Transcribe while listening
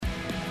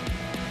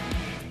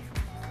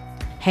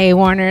Hey,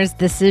 Warners,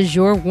 this is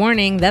your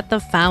warning that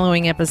the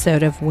following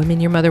episode of Women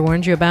Your Mother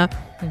Warned You About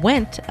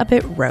went a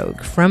bit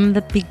rogue from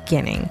the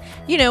beginning.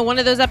 You know, one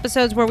of those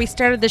episodes where we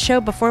started the show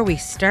before we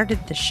started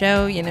the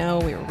show. You know,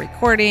 we were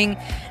recording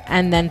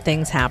and then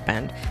things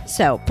happened.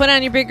 So put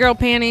on your big girl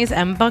panties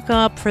and buckle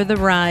up for the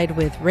ride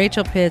with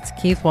Rachel Pitts,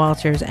 Keith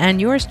Walters, and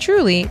yours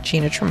truly,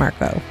 Gina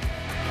Trimarco.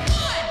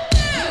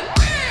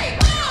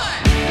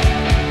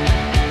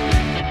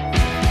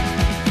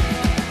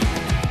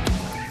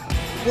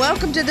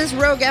 Welcome to this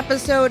rogue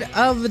episode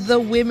of The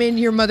Women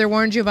Your Mother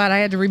Warned You About. I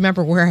had to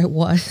remember where I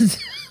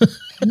was.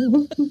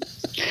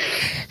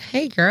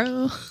 Hey,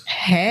 girl.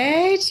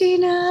 Hey,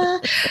 Gina.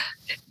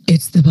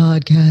 It's the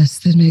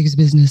podcast that makes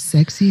business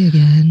sexy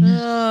again.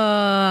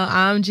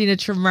 I'm Gina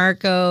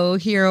Trimarco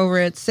here over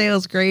at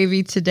Sales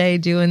Gravy today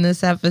doing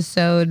this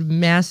episode.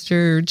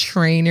 Master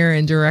trainer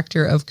and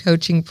director of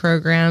coaching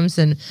programs.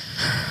 And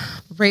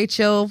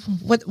Rachel,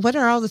 what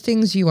are all the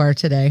things you are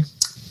today?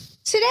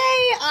 Today,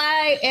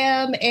 I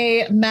am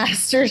a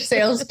master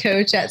sales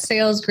coach at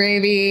Sales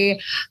Gravy.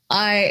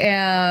 I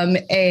am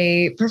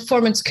a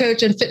performance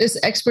coach and fitness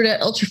expert at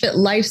Ultra Fit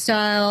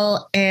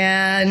Lifestyle,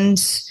 and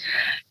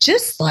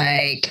just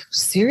like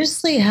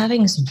seriously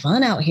having some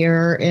fun out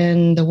here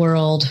in the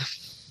world.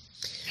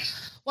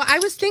 Well, I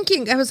was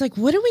like,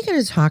 what are we going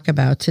to talk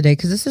about today?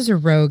 Because this is a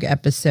rogue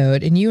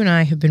episode, and you and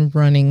I have been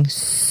running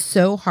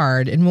so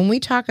hard. And when we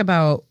talk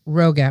about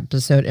rogue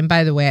episode, and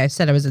by the way, I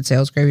said I was at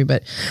Sales Gravy,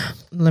 but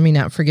let me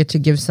not forget to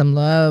give some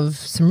love,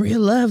 some real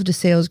love to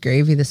Sales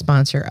Gravy, the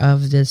sponsor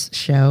of this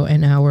show,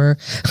 and our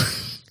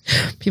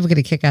people get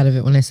a kick out of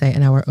it when I say,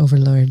 and our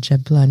overlord,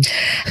 Jeb Blunt.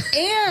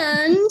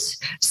 And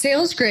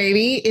Sales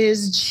Gravy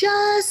is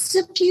just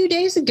a few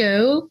days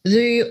ago,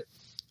 the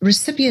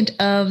recipient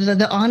of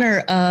the honor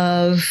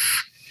of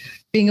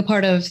being a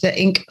part of the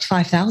Inc.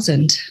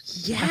 5000.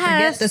 Yes. I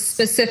forget the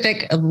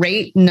specific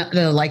rate,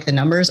 the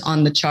numbers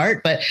on the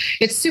chart, but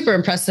it's super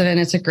impressive and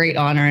it's a great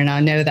honor. And I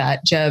know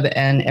that Jeb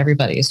and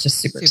everybody is just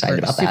super excited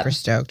about that. Super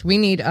stoked. We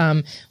need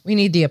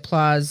the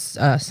applause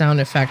sound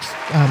effect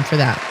for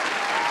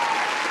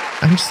that.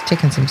 I'm just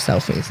taking some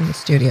selfies in the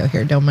studio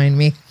here. Don't mind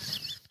me.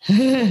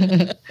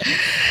 Gina,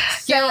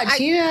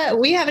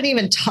 we haven't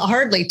even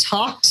hardly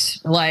talked.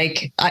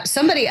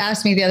 Somebody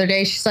asked me the other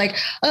day, she's like,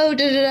 oh,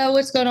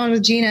 what's going on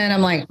with Gina? And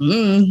I'm like,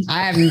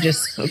 I haven't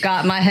just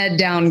got my head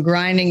down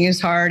grinding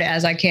as hard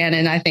as I can.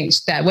 And I think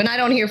that when I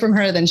don't hear from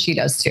her, then she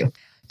does too.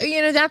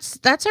 You know,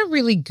 that's a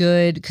really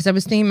good, because I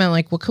was thinking about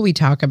like, what could we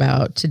talk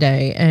about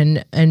today?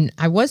 And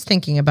I was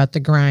thinking about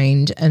the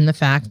grind and the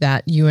fact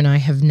that you and I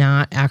have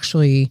not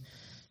actually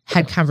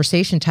had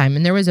conversation time.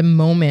 And there was a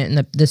moment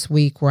in this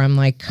week where I'm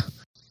like,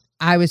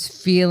 I was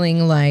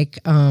feeling like,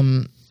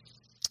 I'm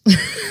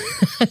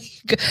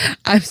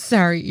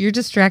sorry, you're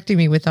distracting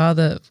me with all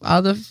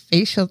the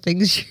facial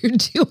things you're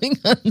doing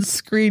on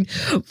screen.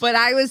 But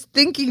I was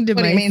thinking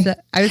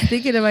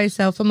to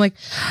myself, I'm like,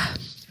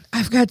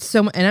 I've got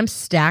so much, and I'm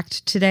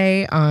stacked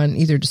today on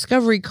either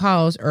discovery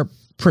calls or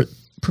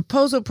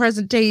proposal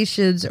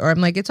presentations, or I'm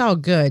like, it's all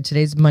good.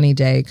 Today's money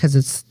day because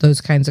it's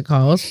those kinds of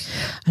calls.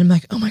 And I'm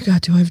like, oh my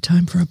God, do I have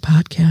time for a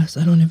podcast?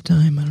 I don't have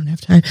time. I'm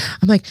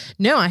like,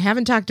 no, I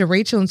haven't talked to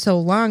Rachel in so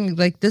long.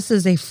 Like, this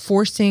is a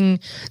forcing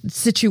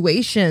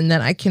situation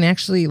that I can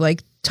actually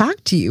like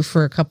talk to you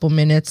for a couple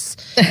minutes.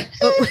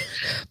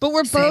 But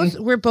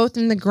we're both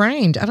in the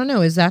grind. I don't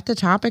know. Is that the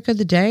topic of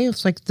the day?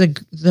 It's like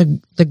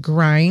the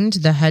grind,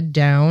 the head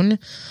down,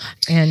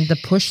 and the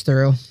push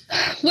through.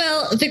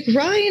 Well, the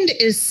grind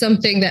is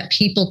something that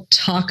people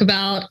talk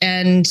about,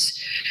 and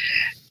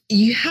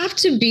you have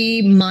to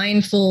be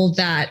mindful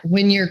that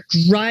when you're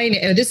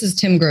grinding, this is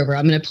Tim Grover.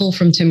 I'm going to pull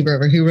from Tim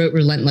Grover, who wrote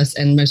Relentless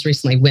and most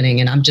recently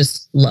Winning, and I'm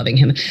just loving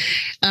him.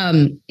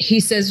 He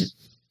says,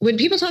 when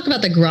people talk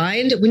about the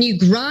grind, when you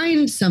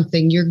grind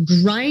something, you're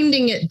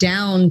grinding it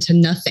down to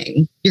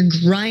nothing. You're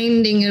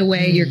grinding it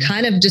away. You're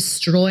kind of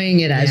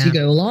destroying it as you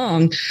go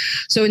along.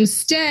 So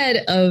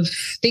instead of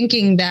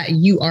thinking that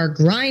you are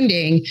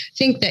grinding,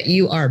 think that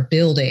you are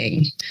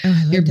building.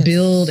 Oh, you're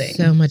building.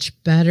 So much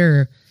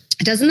better.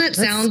 Doesn't that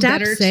sound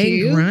better to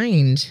you?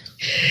 Grind.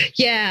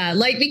 Yeah,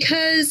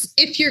 because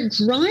if you're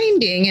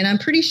grinding, and I'm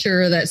pretty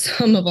sure that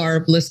some of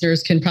our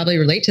listeners can probably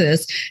relate to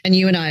this, and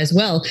you and I as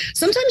well,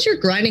 sometimes you're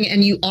grinding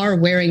and you are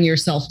wearing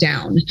yourself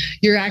down.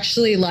 You're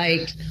actually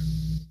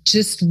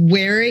just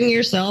wearing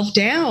yourself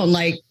down,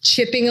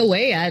 chipping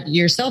away at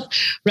yourself,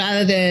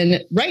 rather than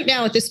right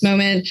now at this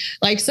moment.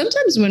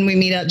 Sometimes when we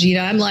meet up,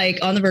 Gina, I'm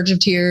on the verge of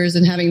tears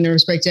and having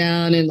nervous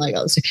breakdown. And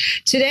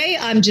today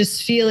I'm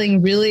just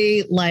feeling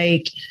really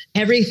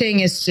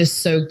everything is just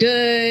so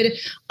good.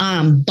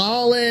 I'm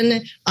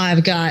balling.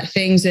 I've got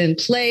things in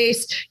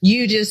place.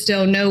 You just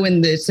don't know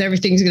when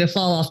everything's going to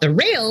fall off the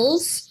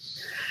rails.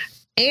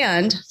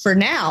 And for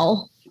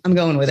now, I'm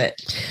going with it.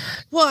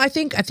 Well, I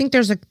think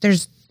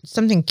there's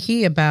something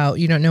key about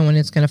you don't know when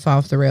it's going to fall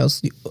off the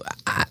rails.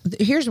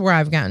 Here's where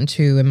I've gotten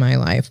to in my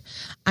life.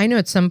 I know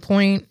at some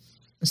point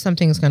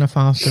something's going to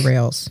fall off the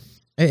rails.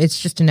 It's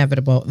just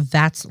inevitable.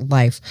 That's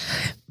life.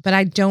 But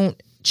I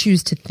don't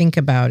choose to think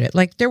about it.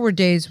 Like there were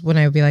days when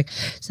I would be like,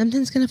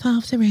 something's going to fall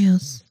off the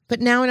rails. But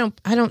now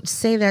I don't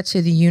say that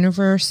to the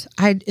universe.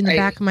 In the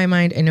back of my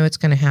mind, I know it's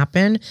going to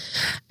happen,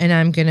 and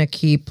I'm going to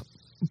keep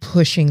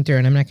pushing through.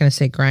 And I'm not going to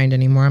say grind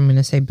anymore. I'm going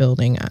to say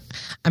building.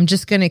 I'm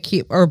just going to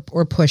keep or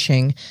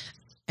pushing,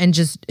 and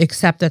just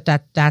accept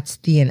that's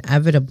the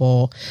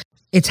inevitable.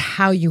 It's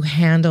how you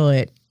handle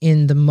it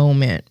in the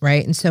moment,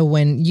 right? And so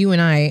when you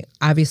and I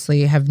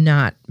obviously have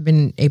not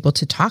been able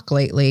to talk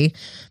lately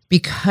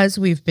because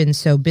we've been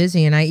so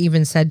busy, and I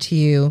even said to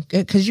you,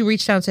 because you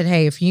reached out and said,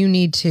 hey, if you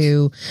need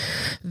to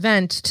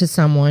vent to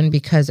someone,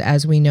 because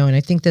as we know, and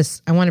I think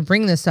I want to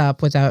bring this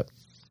up without,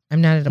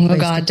 I'm not at a place oh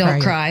God, to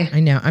don't cry.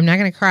 I know, I'm not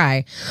going to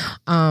cry.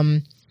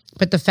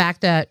 But the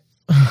fact that,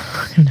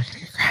 I'm not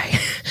going to cry.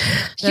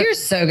 You're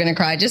so going to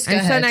cry. Just go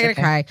ahead. I'm so not going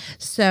to cry.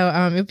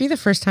 So it would be the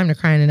first time to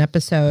cry in an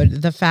episode.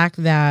 The fact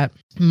that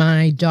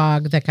my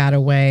dog that got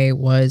away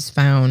was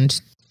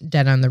found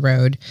dead on the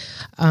road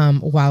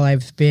while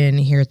I've been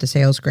here at the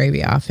Sales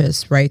Gravy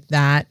office, right?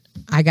 That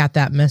I got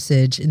that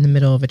message in the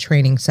middle of a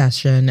training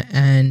session,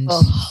 and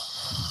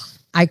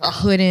I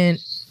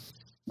couldn't,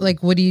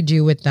 like, what do you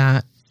do with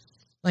that?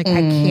 Like,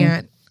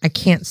 I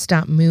can't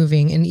stop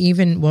moving. And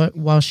even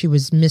while she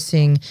was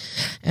missing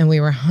and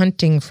we were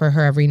hunting for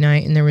her every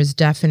night, and there was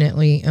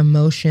definitely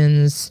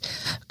emotions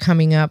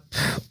coming up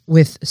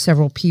with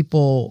several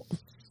people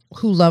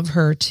who love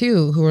her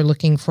too, who are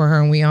looking for her,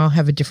 and we all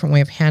have a different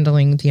way of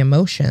handling the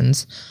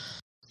emotions.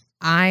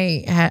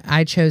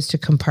 I chose to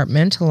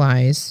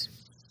compartmentalize,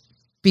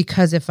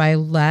 because if I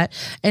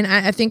and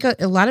I think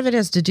a lot of it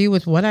has to do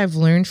with what I've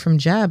learned from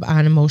Jeb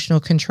on emotional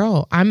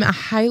control. I'm a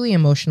highly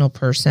emotional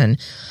person.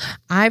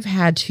 I've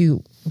had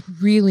to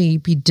really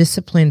be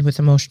disciplined with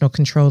emotional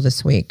control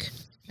this week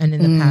and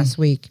in the past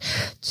week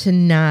to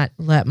not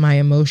let my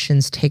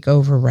emotions take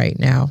over right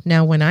now.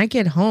 Now, when I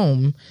get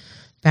home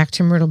back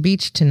to Myrtle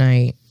Beach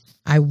tonight,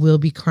 I will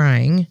be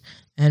crying,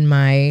 and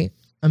my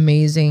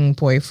amazing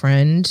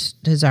boyfriend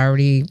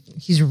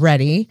he's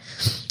ready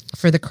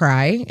for the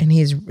cry, and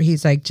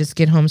he's like, just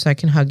get home so I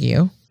can hug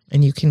you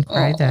and you can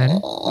cry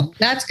then.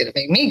 That's gonna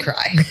make me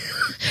cry.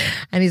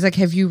 And he's like,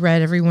 have you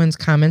read everyone's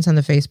comments on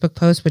the Facebook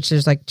post, which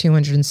there's like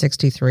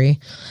 263?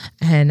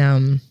 And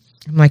I'm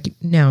like,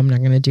 no, I'm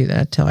not gonna do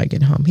that till I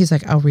get home. He's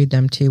like, I'll read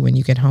them too when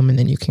you get home, and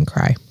then you can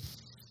cry.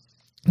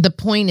 The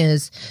point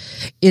is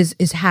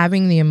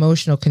having the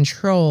emotional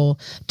control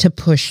to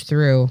push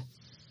through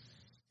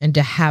and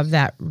to have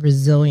that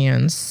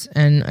resilience.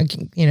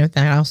 And, you know,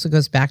 that also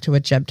goes back to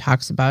what Jeb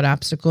talks about,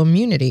 obstacle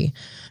immunity,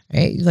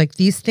 right? Like,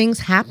 these things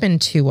happen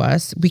to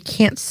us. We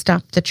can't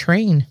stop the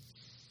train.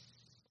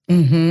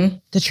 Mm-hmm.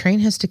 The train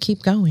has to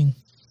keep going.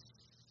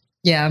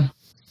 Yeah.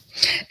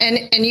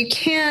 And you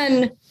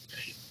can,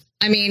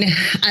 I mean,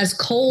 as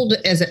cold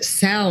as it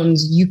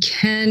sounds, you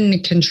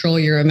can control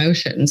your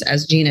emotions,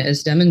 as Gina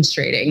is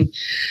demonstrating.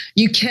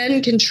 You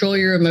can control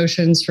your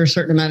emotions for a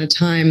certain amount of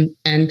time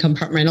and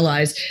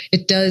compartmentalize.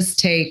 It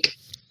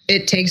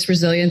takes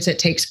resilience, it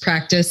takes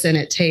practice, and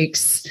it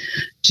takes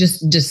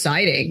just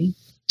deciding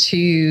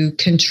to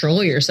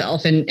control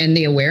yourself and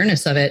the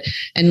awareness of it.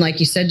 And like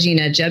you said,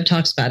 Gina, Jeb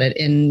talks about it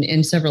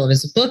in several of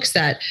his books,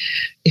 that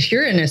if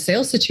you're in a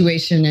sales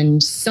situation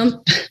and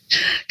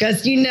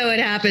because you know it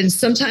happens,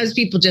 sometimes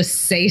people just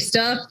say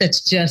stuff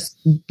that's just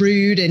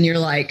rude and you're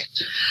like,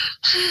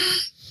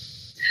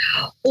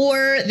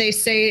 or they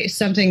say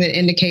something that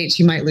indicates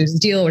you might lose the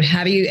deal or what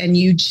have you. And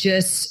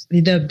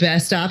the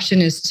best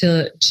option is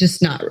to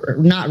just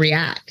not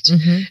react,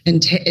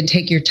 and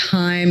take your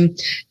time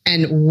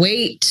and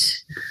wait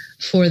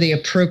for the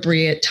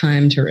appropriate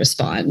time to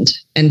respond.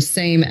 And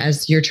same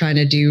as you're trying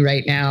to do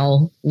right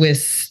now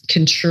with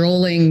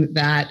controlling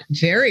that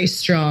very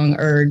strong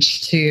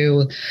urge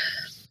to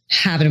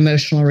have an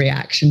emotional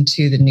reaction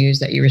to the news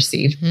that you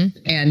received.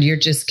 And you're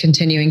just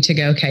continuing to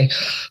go, okay,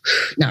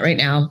 not right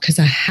now, because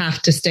I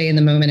have to stay in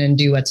the moment and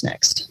do what's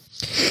next.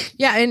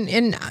 Yeah.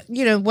 And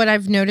you know, what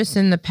I've noticed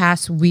in the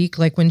past week,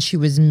 like when she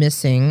was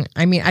missing,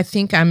 I mean, I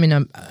think I'm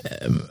in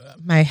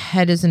my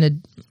head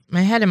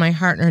and my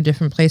heart are in a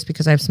different place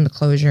because I have some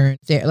closure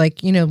there.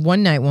 Like, you know,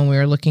 one night when we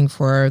were looking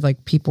for,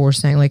 like, people were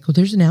saying like, well,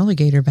 there's an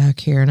alligator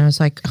back here. And I was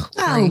like,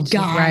 oh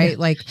God. Right.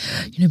 Like,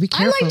 you know, be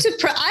careful.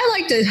 I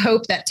like to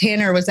hope that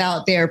Tanner was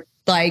out there,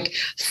 like,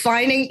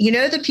 finding, you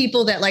know, the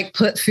people that like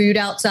put food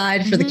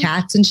outside for the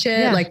cats and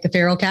shit, like the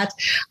feral cats.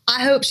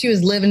 I hope she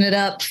was living it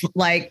up,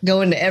 like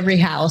going to every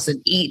house and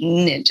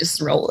eating and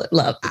just rolling,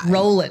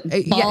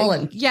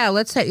 balling. Yeah,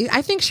 let's say,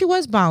 I think she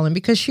was balling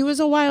because she was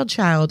a wild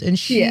child, and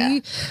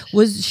she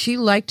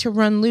liked to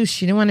run loose.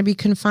 She didn't want to be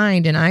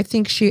confined. And I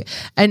think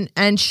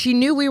and she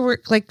knew we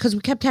were, like, because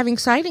we kept having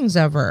sightings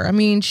of her. I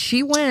mean,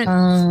 she went,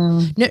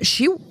 no,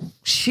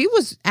 she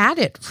was at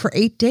it for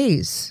 8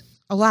 days.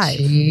 Alive.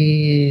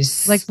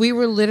 Jeez. Like, we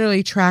were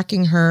literally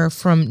tracking her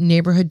from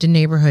neighborhood to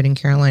neighborhood in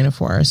Carolina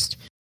Forest.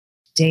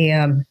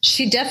 Damn.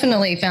 She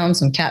definitely found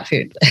some cat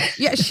food.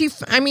 Yeah, she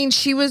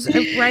was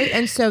right.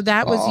 And so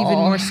that was even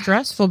more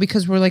stressful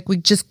because we're like,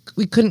 we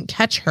couldn't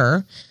catch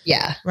her.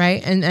 Yeah.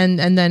 Right. And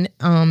then,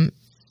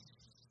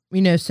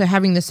 so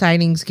having the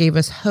sightings gave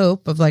us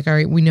hope of like, all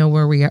right, we know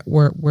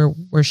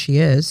where she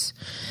is.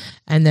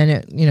 And then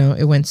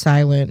it went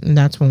silent, and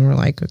that's when we're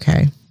like,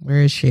 okay,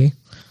 where is she?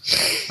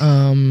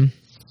 I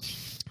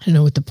don't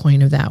know what the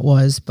point of that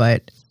was,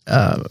 but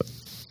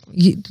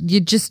you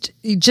just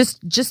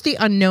the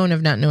unknown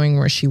of not knowing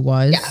where she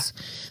was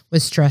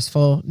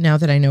stressful. Now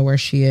that I know where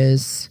she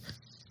is,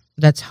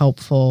 that's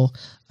helpful.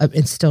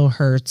 It still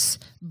hurts,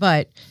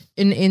 but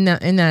in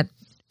that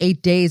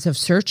 8 days of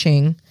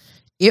searching,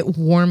 it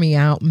wore me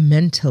out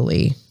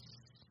mentally.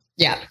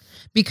 Yeah.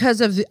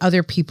 Because of the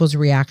other people's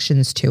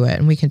reactions to it.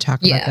 And we can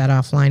talk about that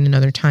offline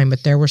another time.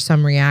 But there were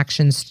some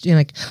reactions,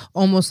 like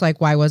almost like,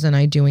 why wasn't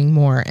I doing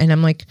more? And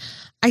I'm like,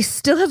 I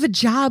still have a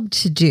job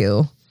to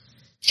do.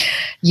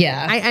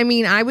 Yeah. I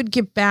mean, I would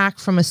get back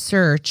from a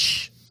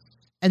search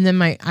and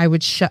then I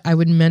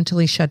would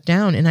mentally shut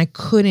down and I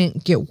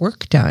couldn't get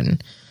work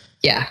done.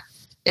 Yeah.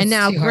 And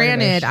now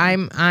granted,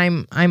 I'm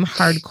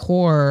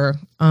hardcore.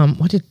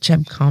 What did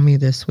Jeb call me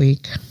this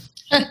week?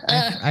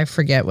 I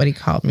forget what he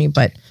called me,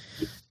 but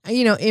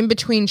in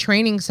between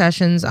training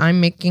sessions, I'm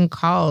making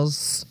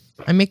calls.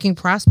 I'm making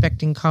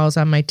prospecting calls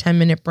on my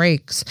 10-minute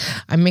breaks.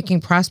 I'm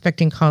making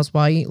prospecting calls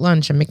while I eat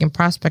lunch. I'm making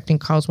prospecting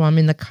calls while I'm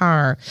in the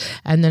car.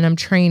 And then I'm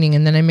training.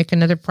 And then I make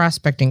another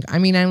prospecting. I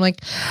mean,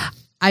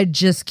 I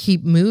just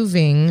keep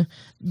moving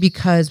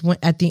because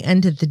at the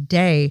end of the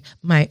day,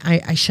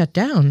 I shut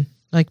down,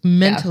 like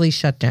mentally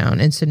shut down.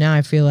 And so now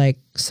I feel like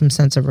some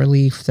sense of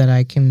relief that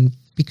I can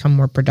become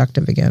more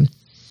productive again.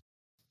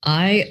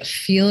 I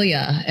feel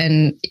ya.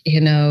 And,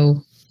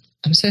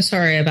 I'm so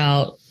sorry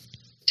about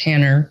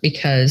Tanner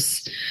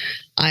because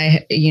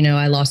I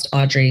lost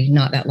Audrey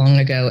not that long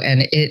ago.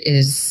 And it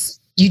is,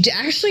 you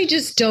actually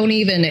just don't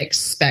even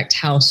expect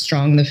how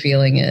strong the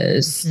feeling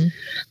is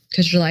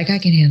because you're like, I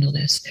can handle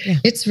this. Yeah.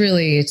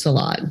 It's a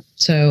lot.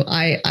 So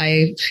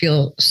I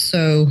feel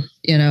so,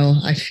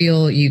 I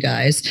feel you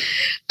guys.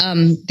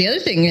 The other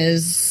thing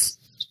is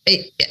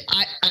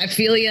I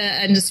feel ya.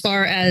 And as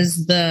far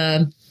as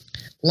the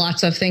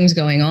lots of things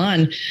going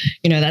on,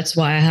 that's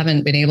why I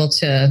haven't been able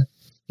to,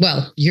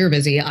 well, you're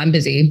busy. I'm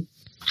busy.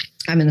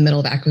 I'm in the middle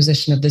of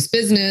acquisition of this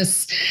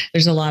business.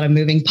 There's a lot of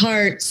moving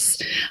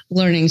parts,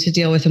 learning to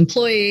deal with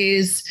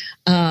employees.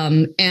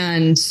 And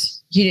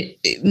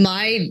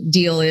my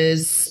deal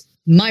is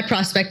my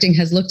prospecting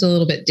has looked a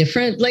little bit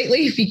different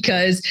lately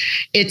because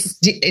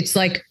it's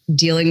like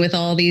dealing with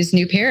all these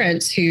new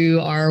parents who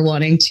are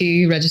wanting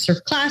to register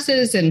for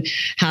classes and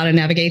how to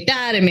navigate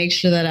that and make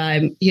sure that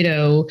I'm,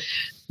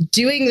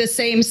 doing the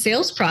same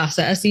sales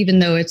process, even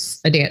though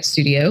it's a dance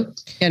studio,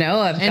 I've got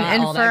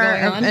all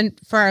that going on. And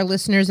for our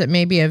listeners that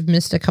maybe have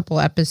missed a couple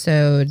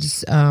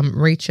episodes,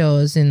 Rachel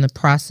is in the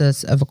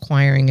process of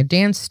acquiring a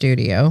dance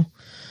studio.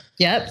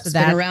 Yep. So it's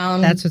been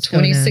around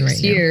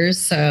 26 years.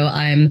 So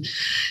I'm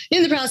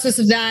in the process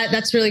of that.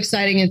 That's really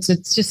exciting.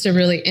 It's just a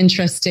really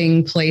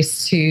interesting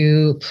place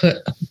to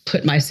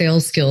put my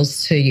sales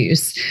skills to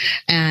use.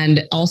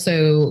 And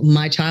also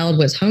my child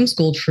was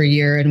homeschooled for a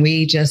year and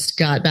we just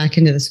got back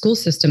into the school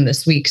system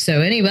this week.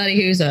 So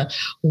anybody who's a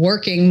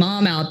working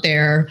mom out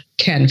there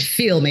can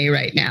feel me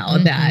right now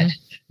that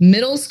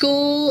middle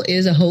school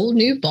is a whole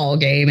new ball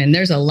game and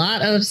there's a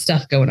lot of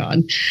stuff going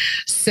on.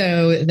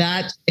 So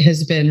that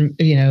has been,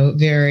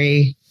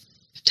 very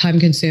time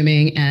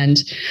consuming, and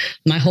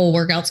my whole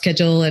workout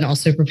schedule and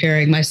also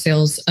preparing my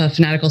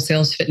fanatical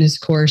sales fitness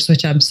course,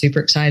 which I'm super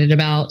excited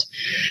about.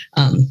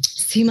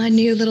 See my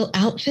new little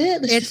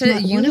outfit.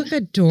 You look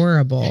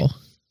adorable.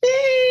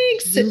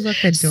 Thanks. You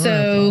look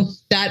adorable. So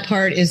that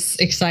part is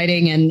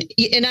exciting. And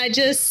I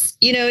just,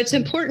 it's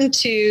important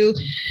to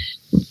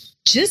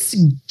just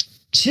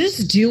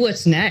do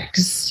what's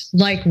next.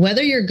 Like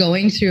whether you're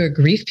going through a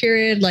grief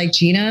period like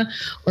Gina,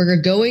 or you're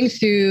going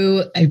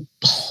through a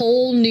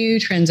whole new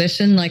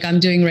transition like I'm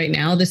doing right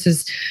now.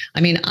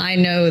 I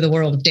know the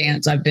world of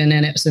dance. I've been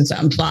in it since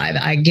I'm 5.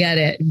 I get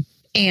it.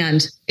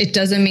 And it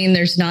doesn't mean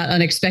there's not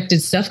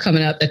unexpected stuff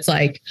coming up that's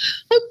like,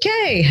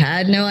 okay,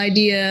 had no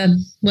idea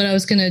what I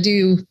was going to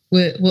do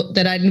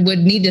that I would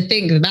need to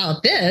think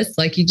about this.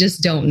 Like you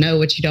just don't know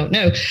what you don't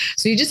know.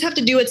 So you just have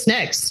to do what's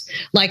next.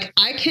 Like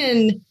I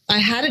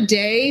had a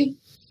day,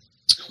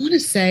 I want to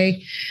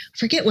say, I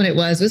forget when it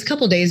was a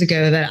couple of days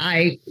ago that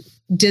I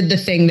did the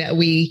thing that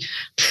we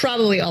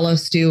probably all of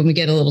us do when we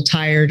get a little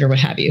tired or what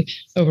have you,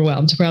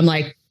 overwhelmed, where I'm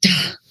like,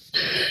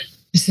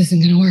 this isn't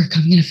going to work.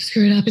 I'm going to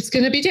screw it up. It's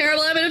going to be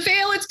terrible. I'm going to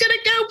fail. It's going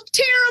to go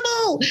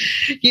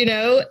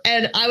terrible,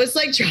 and I was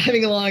like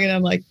driving along and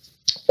I'm like,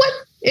 what?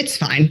 It's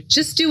fine.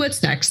 Just do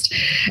what's next.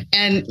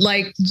 And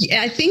like,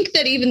 I think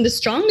that even the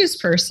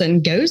strongest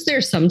person goes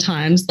there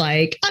sometimes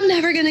like, I'm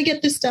never going to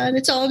get this done.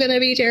 It's all going to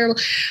be terrible.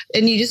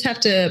 And you just have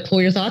to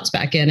pull your thoughts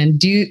back in and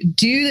do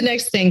the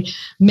next thing,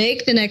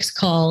 make the next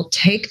call,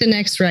 take the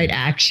next right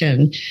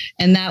action.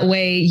 And that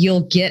way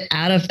you'll get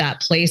out of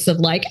that place of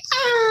like,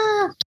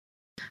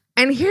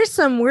 And here's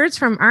some words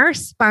from our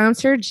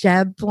sponsor,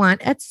 Jeb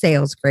Blunt at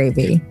Sales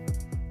Gravy.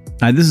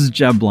 Hi, this is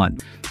Jeb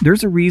Blount.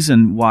 There's a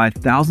reason why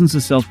thousands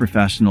of sales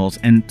professionals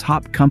and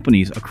top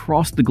companies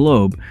across the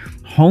globe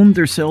hone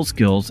their sales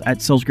skills at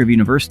SalesGravy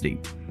University.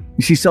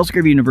 You see,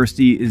 SalesGravy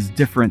University is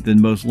different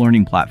than most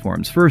learning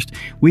platforms. First,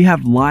 we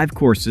have live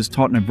courses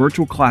taught in a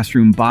virtual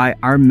classroom by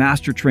our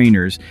master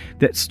trainers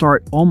that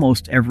start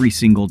almost every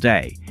single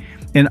day.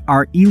 And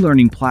our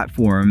e-learning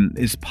platform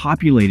is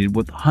populated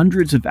with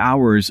hundreds of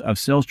hours of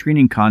sales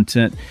training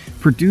content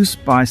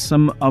produced by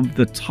some of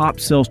the top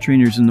sales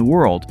trainers in the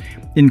world,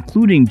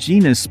 including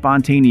Gina's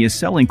Spontaneous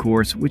Selling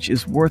course, which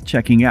is worth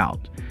checking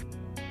out.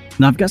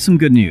 Now, I've got some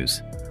good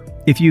news.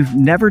 If you've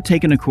never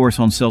taken a course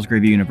on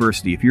SalesGravy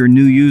University, if you're a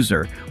new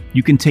user,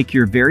 you can take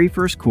your very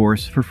first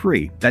course for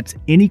free. That's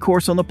any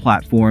course on the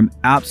platform,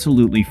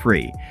 absolutely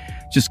free.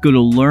 Just go to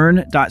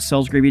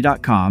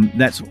learn.salesgravy.com.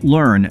 That's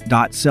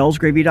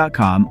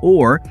learn.salesgravy.com,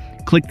 or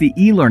click the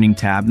e-learning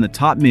tab in the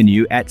top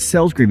menu at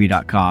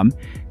salesgravy.com.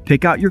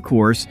 Pick out your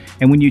course,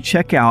 and when you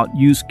check out,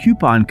 use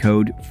coupon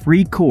code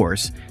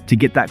FREECOURSE to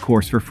get that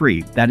course for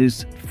free. That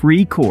is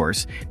free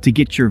course to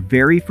get your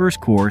very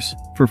first course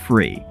for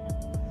free.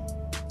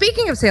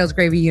 Speaking of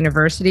SalesGravy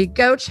University,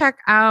 go check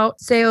out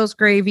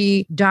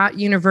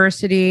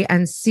salesgravy.university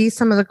and see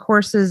some of the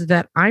courses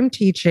that I'm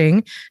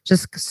teaching.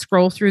 Just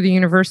scroll through the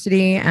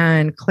university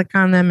and click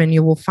on them and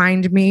you will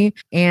find me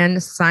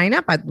and sign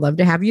up. I'd love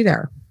to have you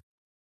there.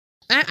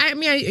 I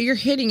mean, you're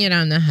hitting it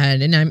on the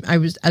head. And I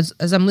was,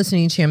 as I'm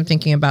listening to you, I'm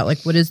thinking about like,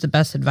 what is the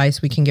best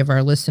advice we can give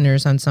our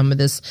listeners on some of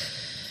this,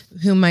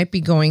 who might be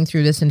going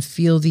through this and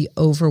feel the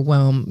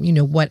overwhelm. You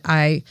know,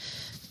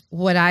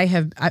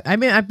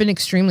 I've been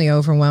extremely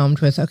overwhelmed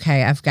with,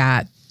 okay, I've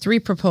got 3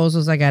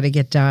 proposals I got to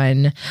get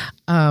done.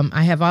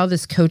 I have all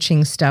this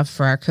coaching stuff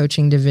for our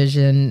coaching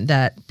division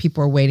that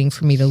people are waiting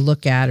for me to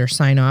look at or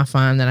sign off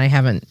on that I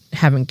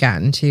haven't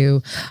gotten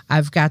to.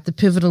 I've got the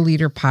Pivotal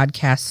Leader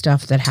podcast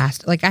stuff that has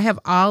to, like, I have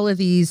all of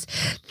these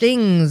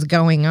things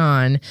going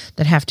on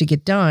that have to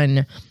get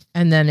done.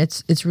 And then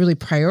it's really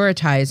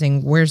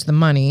prioritizing where's the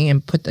money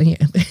and put the.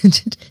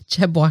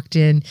 Jeb walked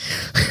in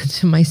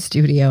to my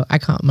studio. I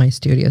call it my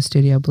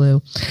Studio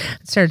Blue.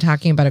 Started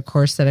talking about a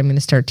course that I'm going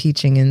to start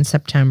teaching in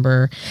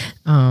September.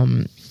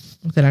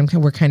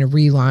 We're kind of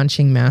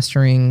relaunching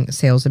Mastering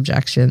Sales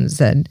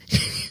Objections, and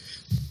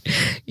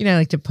you know, I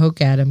like to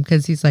poke at him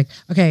because he's like,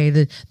 okay,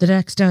 the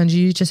deck's done.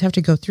 You just have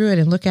to go through it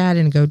and look at it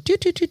and go do,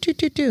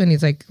 and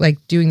he's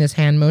like doing this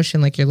hand motion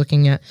like you're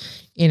looking at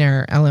in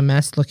our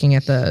LMS, looking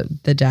at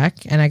the deck.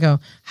 And I go,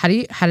 how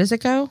does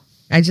it go?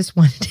 I just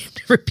wanted him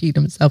to repeat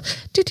himself.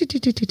 Do.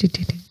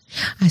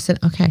 I said,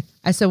 okay.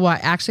 I said, well,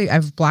 actually,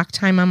 I've blocked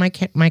time on my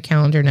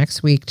calendar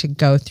next week to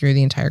go through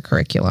the entire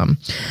curriculum,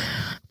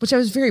 which I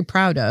was very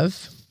proud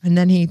of. And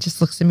then he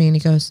just looks at me and he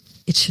goes,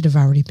 it should have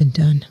already been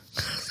done.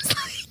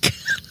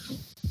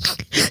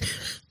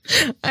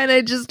 And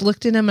I just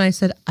looked at him and I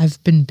said,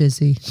 I've been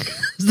busy.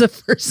 This is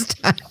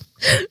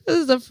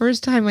the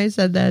first time I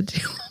said that to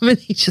him, and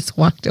he just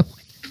walked away.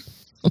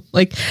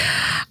 Like,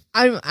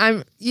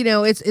 I'm, you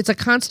know, it's a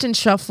constant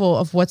shuffle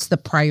of what's the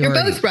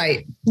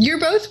priority. You're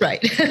both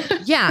right.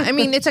 Yeah. I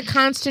mean, it's a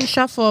constant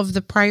shuffle of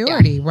the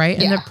priority, right?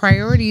 And the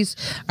priorities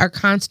are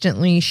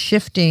constantly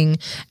shifting.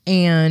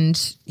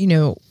 And, you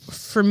know,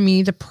 for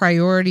me, the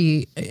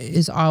priority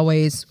is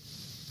always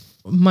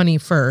money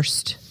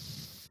first.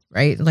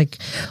 Right? Like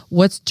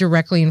what's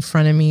directly in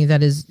front of me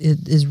that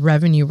is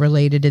revenue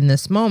related in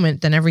this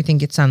moment, then everything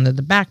gets on the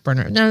back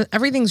burner. Now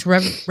everything's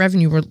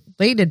revenue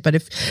related, but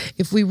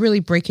if we really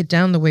break it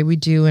down the way we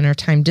do in our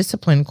time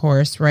discipline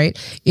course, right?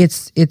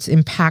 It's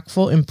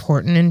impactful,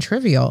 important, and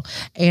trivial.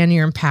 And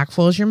your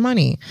impactful is your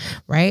money,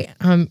 right?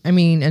 I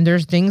mean, and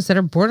there's things that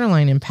are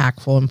borderline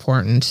impactful,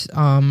 important.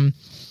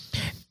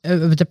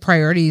 The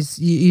priorities,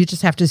 you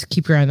just have to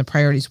keep your eye on the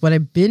priorities. What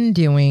I've been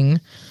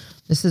doing,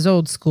 this is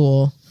old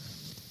school.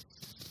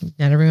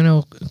 Not everyone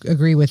will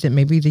agree with it.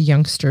 Maybe the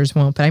youngsters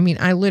won't. But I mean,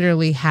 I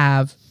literally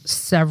have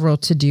several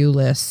to-do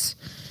lists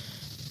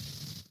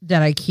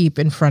that I keep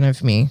in front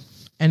of me.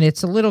 And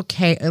it's a little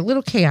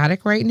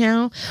chaotic right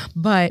now,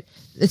 but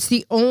it's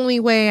the only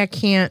way I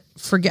can't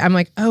forget. I'm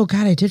like, oh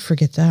God, I did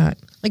forget that.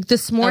 Like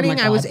this morning,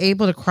 I was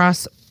able to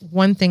cross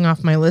one thing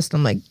off my list.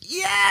 I'm like,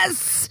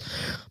 yes.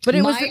 But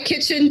my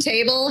kitchen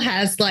table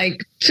has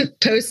like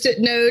Post-it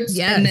notes,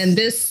 and then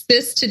this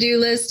to-do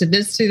list, and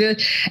this to the,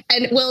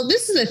 and well,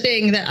 this is the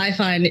thing that I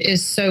find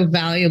is so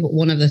valuable.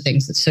 One of the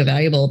things that's so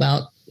valuable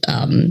about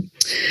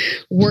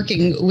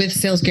working with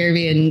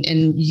SalesGravy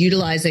and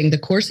utilizing the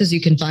courses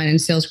you can find in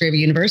SalesGravy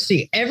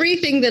University.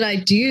 Everything that I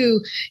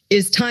do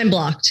is time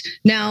blocked.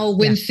 Now,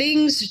 when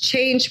things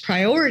change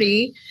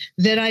priority,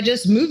 then I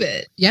just move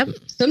it. Yep.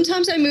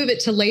 Sometimes I move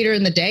it to later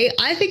in the day.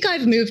 I think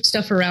I've moved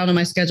stuff around on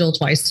my schedule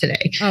twice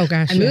today. Oh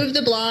gosh. I moved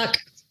the block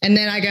and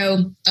then I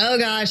go, oh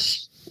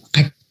gosh,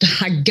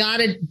 I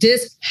got it.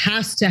 This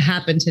has to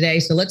happen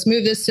today. So let's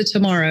move this to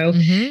tomorrow.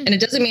 Mm-hmm. And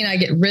it doesn't mean I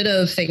get rid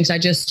of things. I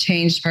just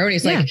changed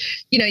priorities. Like,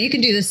 you know, you can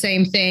do the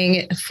same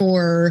thing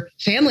for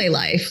family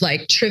life,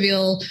 like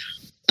trivial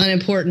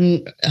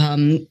unimportant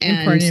and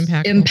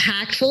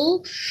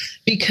impactful,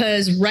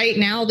 because right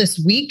now this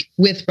week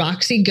with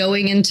Roxy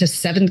going into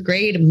 7th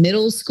grade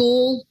middle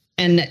school,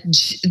 and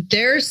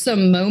there's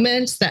some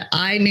moments that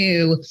I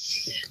knew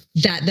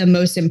that the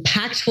most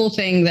impactful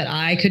thing that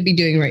I could be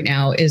doing right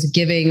now is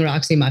giving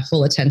Roxy my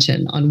full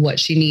attention on what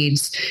she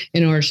needs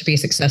in order to be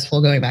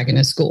successful going back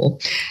into school.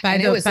 By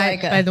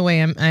the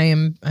way,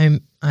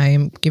 I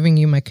am giving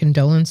you my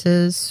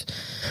condolences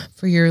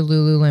for your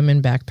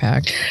Lululemon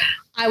backpack.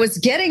 I was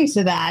getting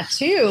to that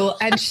too.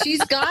 And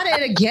she's got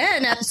it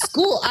again at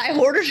school. I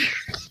ordered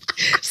her.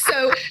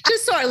 So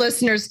just so our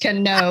listeners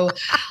can know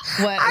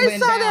what I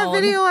saw that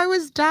video, I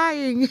was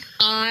dying.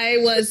 I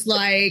was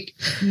like,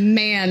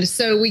 man.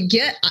 So we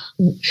get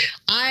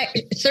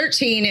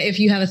 13. If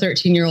you have a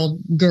 13-year-old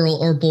girl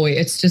or boy,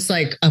 it's just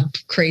like a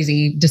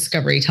crazy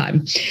discovery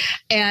time.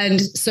 And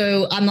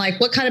so I'm like,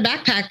 what kind of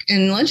backpack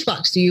and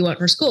lunchbox do you want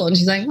for school? And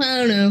she's like,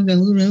 well, I don't know.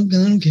 I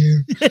don't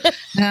care.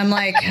 And I'm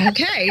like,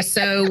 okay,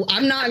 so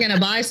I'm not going to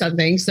buy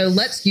something. So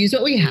let's use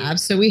what we have.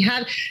 So we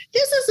have,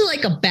 this is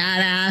like a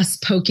badass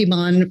Pokemon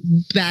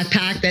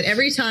backpack that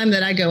every time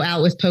that I go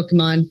out with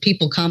Pokemon,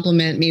 people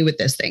compliment me with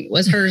this thing. It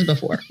was hers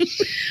before.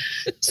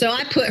 So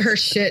I put her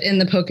shit in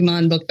the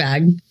Pokemon book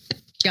bag,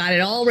 got it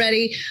all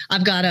ready.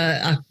 I've got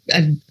a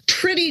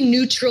pretty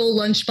neutral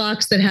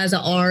lunchbox that has an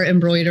R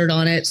embroidered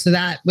on it. So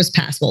that was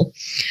passable.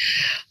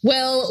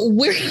 Well,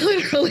 we're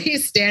literally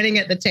standing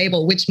at the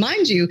table, which,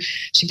 mind you,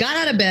 she got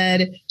out of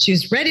bed. She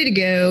was ready to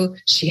go.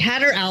 She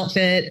had her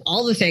outfit,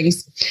 all the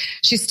things.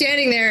 She's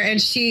standing there and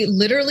she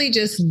literally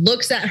just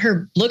looks at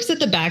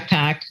the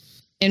backpack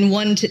in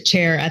one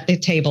chair at the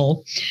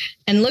table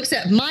and looks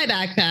at my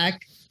backpack,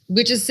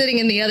 which is sitting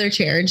in the other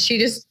chair. And she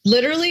just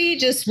literally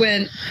just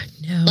went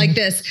like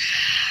this.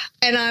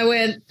 And I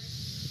went,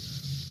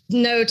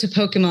 no to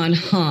Pokemon,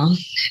 huh?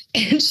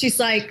 And she's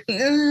like,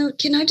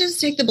 can I just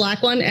take the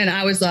black one? And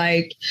I was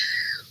like,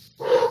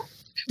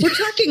 we're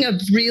talking a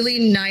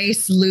really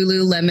nice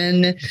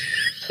Lululemon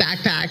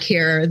backpack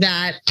here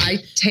that I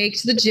take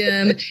to the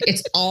gym.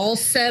 It's all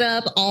set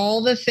up,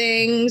 all the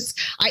things.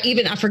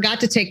 I forgot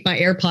to take my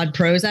AirPod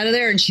Pros out of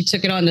there, and she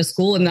took it on to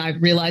school, and I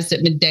realized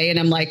at midday, and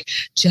I'm like,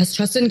 just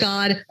trust in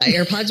God. My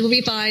AirPods will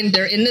be fine.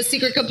 They're in the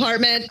secret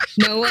compartment.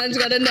 No one's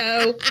going to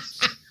know.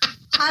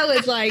 I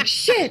was like,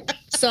 shit.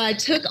 So I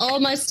took all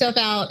my stuff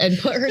out and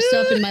put her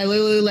stuff in my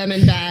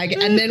Lululemon bag.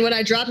 And then when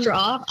I dropped her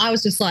off, I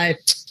was just like,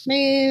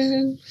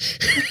 man,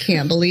 I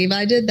can't believe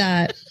I did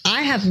that.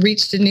 I have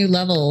reached a new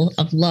level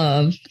of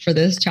love for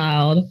this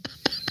child.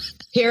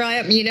 Here I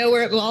am. You know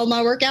where all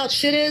my workout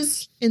shit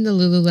is? In the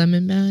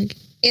Lululemon bag.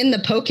 In the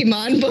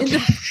Pokemon book.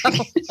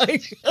 Oh my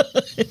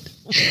God.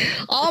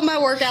 All my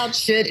workout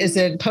shit is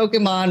in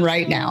Pokemon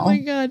right now. Oh my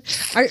God.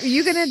 Are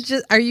you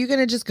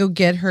gonna just go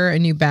get her a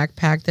new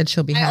backpack that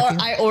she'll be happy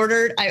with?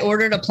 I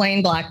ordered a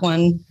plain black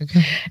one.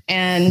 Okay.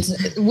 And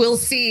we'll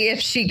see if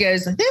she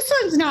goes, this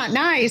one's not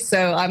nice.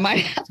 So I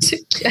might have to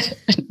get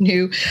a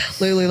new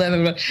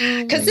Lululemon one.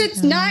 Because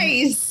it's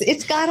nice.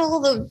 It's got all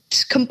the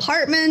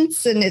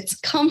compartments and it's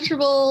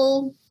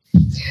comfortable.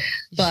 You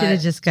should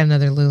have just got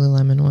another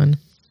Lululemon one.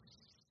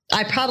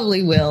 I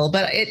probably will,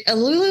 but a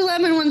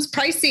Lululemon one's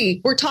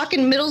pricey. We're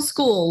talking middle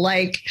school,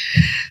 like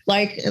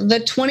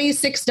the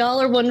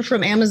 $26 one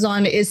from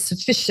Amazon is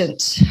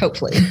sufficient.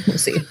 Hopefully, we'll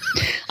see.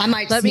 I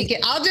might sneak it.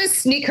 I'll just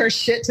sneak her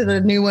shit to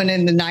the new one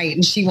in the night,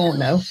 and she won't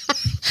know.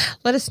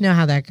 Let us know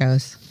how that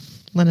goes.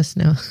 Let us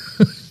know.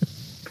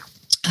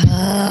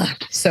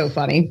 So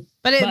funny.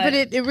 But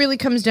it really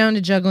comes down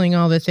to juggling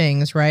all the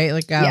things, right?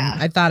 Like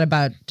I thought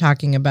about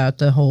talking about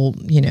the whole,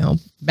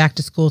 back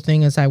to school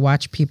thing as I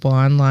watch people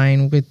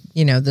online with,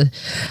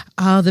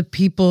 all the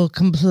people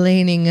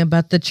complaining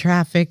about the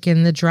traffic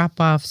and the drop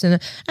offs.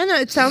 And I know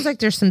it sounds like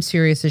there's some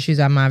serious issues.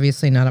 I'm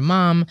obviously not a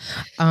mom.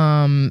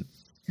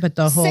 But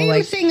the whole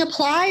same thing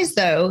applies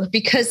though,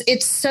 because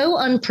it's so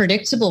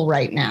unpredictable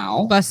right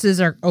now.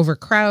 Buses are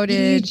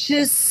overcrowded.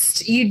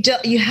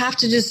 You have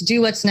to just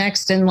do what's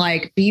next and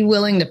be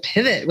willing to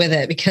pivot with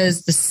it,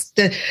 because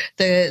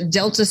the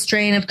Delta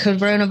strain of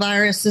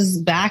coronavirus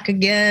is back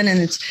again,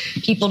 and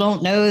people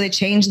don't know. They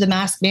changed the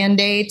mask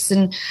mandates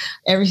and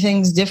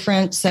everything's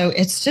different. So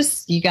it's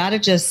just, you got to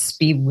just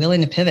be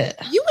willing to pivot.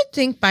 You would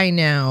think by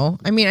now,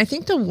 I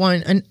think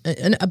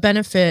a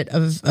benefit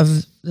of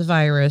the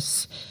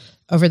virus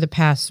over the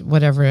past,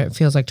 whatever, it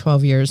feels like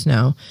 12 years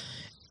now,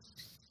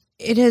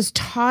 it has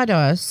taught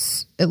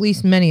us, at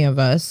least many of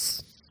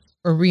us,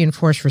 or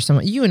reinforced for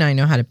someone, you and I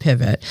know how to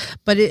pivot,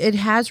 but it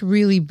has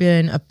really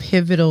been a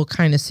pivotal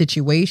kind of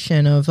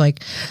situation of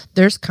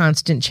there's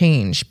constant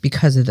change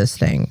because of this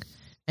thing.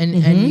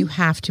 And you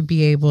have to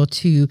be able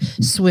to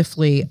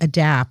swiftly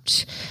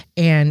adapt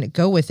and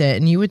go with it.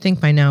 And you would think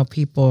by now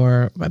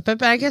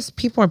but I guess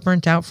people are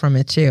burnt out from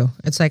it too.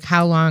 It's like,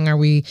 how long are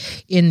we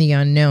in the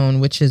unknown,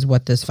 which is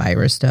what this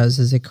virus does,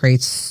 is it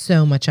creates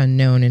so much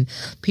unknown, and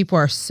people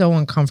are so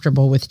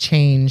uncomfortable with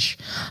change.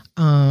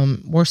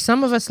 Where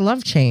some of us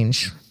love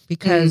change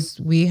because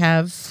we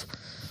have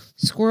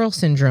squirrel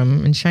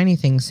syndrome and shiny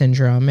thing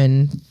syndrome,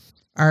 and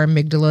our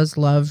amygdalas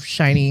love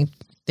shiny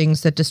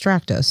things that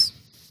distract us.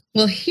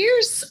 Well,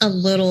 here's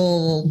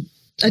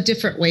a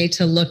different way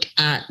to look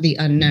at the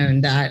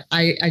unknown that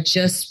I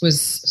just was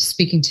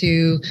speaking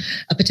to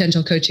a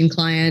potential coaching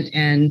client,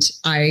 and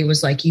I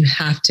was like, you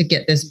have to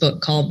get this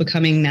book called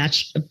Becoming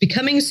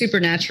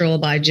Supernatural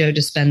by Joe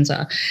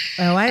Dispenza.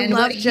 Oh, I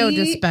love Joe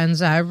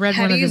Dispenza. I've read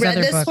one of his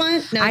other books.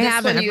 One? No, I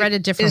haven't. I've read a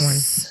different one.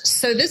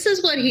 So this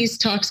is what he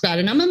talks about,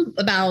 and I'm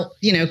about,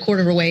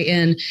 quarter of a way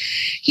in.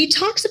 He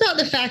talks about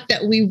the fact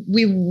that we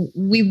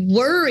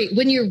worry.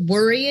 When you're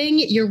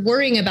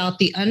worrying about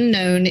the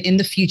unknown in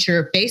the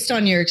future based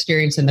on your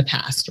experience in the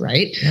past,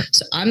 right? Yep.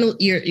 So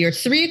your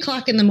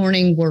 3:00 in the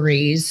morning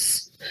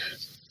worries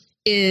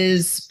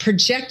is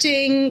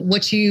projecting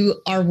what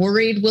you are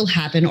worried will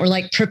happen, or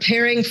like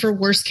preparing for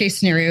worst case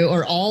scenario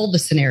or all the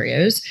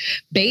scenarios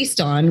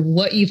based on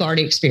what you've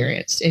already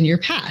experienced in your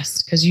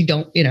past, because you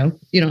don't know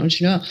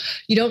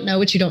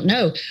what you don't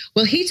know.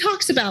 Well, he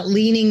talks about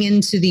leaning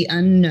into the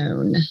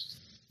unknown,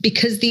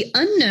 because the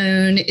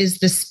unknown is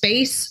the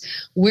space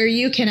where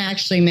you can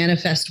actually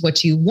manifest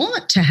what you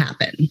want to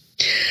happen.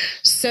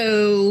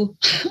 So,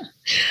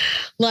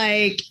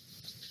 like,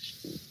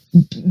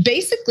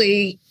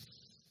 basically,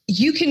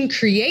 you can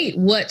create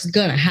what's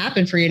going to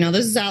happen for you. Now,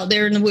 this is out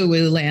there in the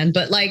woo-woo land,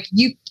 but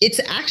it's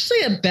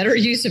actually a better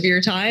use of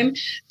your time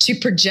to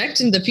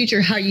project into the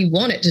future how you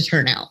want it to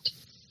turn out,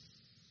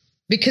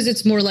 because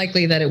it's more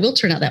likely that it will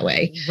turn out that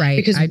way. Right.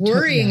 Because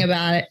worrying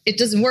about it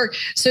doesn't work.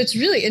 So it's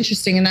really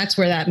interesting. And that's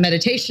where that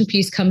meditation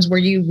piece comes, where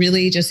you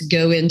really just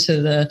go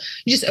into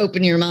you just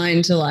open your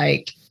mind to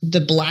like the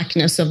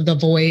blackness of the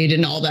void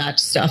and all that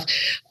stuff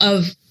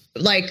of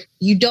like,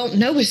 you don't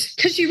know,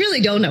 because you really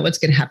don't know what's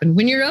going to happen.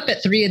 When you're up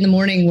at 3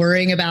 a.m.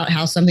 worrying about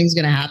how something's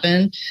going to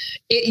happen,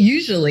 it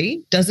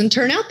usually doesn't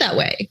turn out that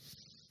way.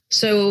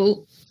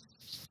 So,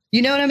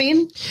 you know what I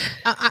mean?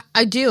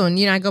 I do. And,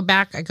 I go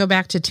back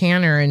to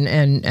Tanner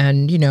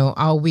and,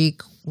 all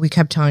week we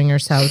kept telling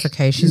ourselves,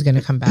 okay, she's going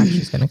to come back.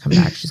 She's going to come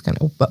back.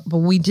 But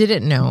we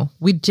didn't know.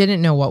 We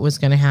didn't know what was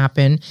going to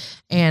happen.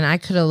 And I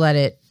could have let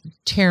it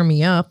tear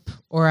me up,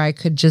 or I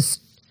could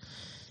just,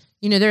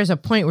 there's a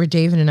point where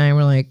David and I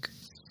were like,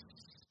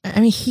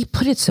 he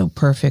put it so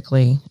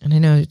perfectly. And I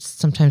know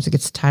sometimes it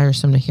gets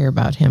tiresome to hear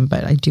about him,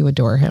 but I do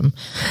adore him.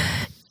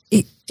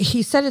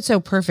 He said it so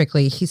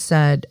perfectly. He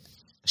said,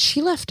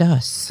 she left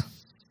us.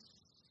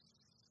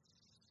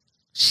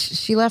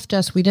 She left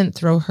us. We didn't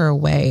throw her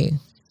away.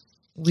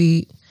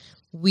 We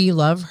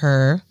love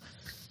her.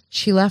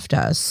 She left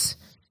us.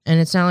 And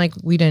it's not like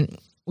we didn't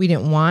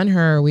want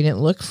her. We didn't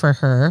look for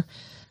her.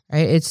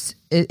 Right.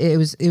 It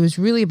was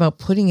really about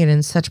putting it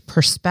in such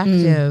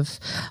perspective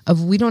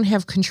of, we don't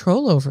have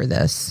control over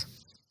this.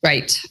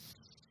 Right.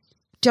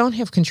 Don't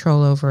have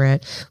control over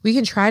it. We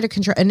can try to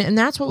control. And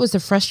that's what was the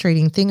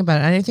frustrating thing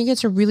about it. And I think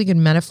it's a really good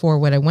metaphor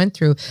what I went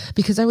through,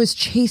 because I was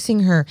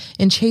chasing her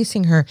and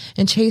chasing her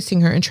and chasing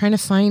her and trying to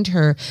find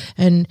her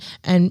and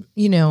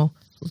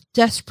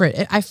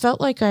desperate. I felt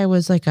like I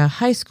was like a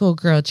high school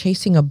girl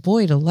chasing a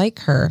boy to like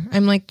her.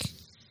 I'm like,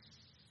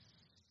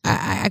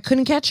 I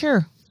couldn't catch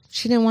her.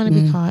 She didn't want to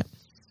be caught.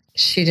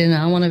 She did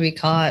not want to be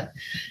caught.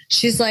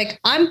 She's like,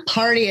 I'm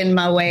partying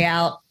my way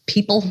out,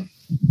 people.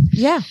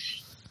 Yeah.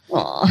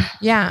 Aww.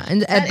 Yeah.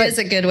 And that is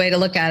a good way to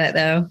look at it,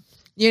 though.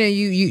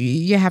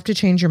 You have to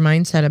change your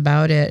mindset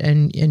about it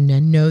and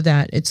know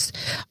that it's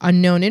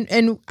unknown.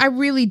 And I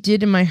really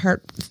did in my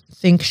heart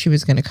think she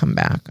was going to come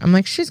back. I'm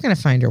like, she's going to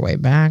find her way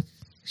back.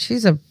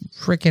 She's a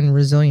freaking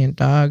resilient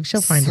dog.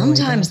 She'll find her way back.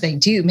 Sometimes they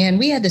do. Man,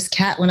 we had this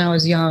cat when I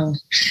was young.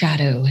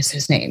 Shadow is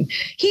his name.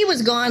 He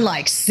was gone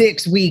like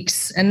 6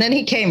 weeks. And then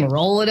he came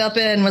rolling up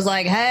and was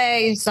like,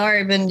 hey,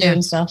 sorry, I've been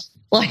doing stuff.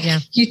 Like,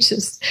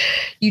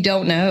 you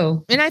don't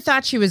know. And I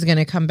thought she was going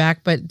to come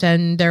back. But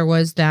then there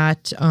was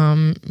that,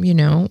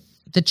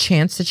 the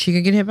chance that she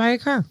could get hit by a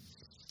car.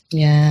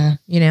 Yeah.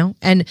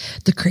 And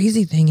the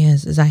crazy thing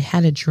is I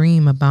had a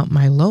dream about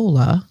my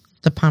Lola,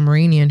 the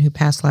Pomeranian who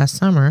passed last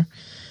summer.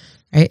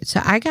 Right.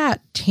 So I got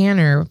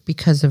Tanner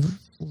because of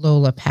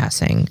Lola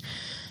passing,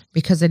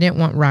 because I didn't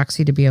want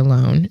Roxy to be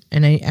alone.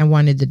 And I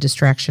wanted the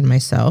distraction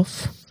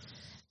myself.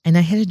 And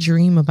I had a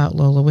dream about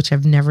Lola, which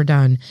I've never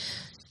done.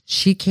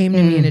 She came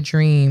to me in a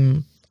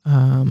dream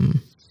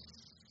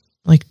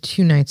like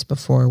 2 nights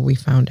before we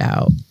found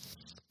out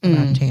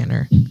about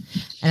Tanner.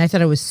 And I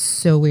thought it was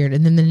so weird.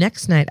 And then the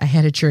next night I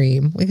had a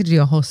dream. We could do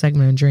a whole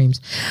segment on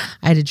dreams.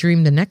 I had a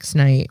dream the next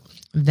night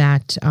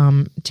that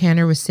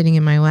Tanner was sitting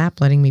in my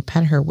lap letting me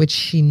pet her, which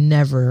she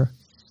never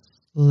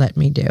let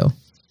me do.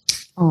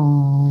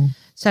 Oh.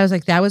 So I was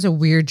like, that was a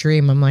weird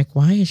dream. I'm like,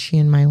 why is she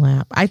in my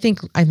lap? I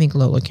think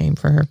Lola came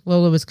for her.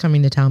 Lola was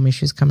coming to tell me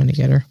she was coming to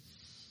get her.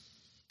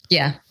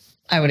 Yeah,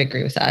 I would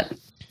agree with that.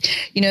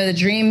 The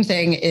dream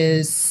thing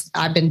is,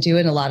 I've been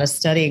doing a lot of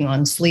studying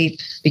on sleep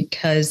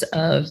because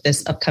of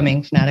this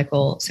upcoming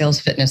Fanatical Sales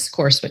Fitness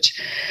course, which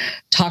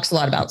talks a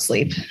lot about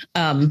sleep.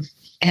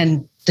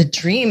 And the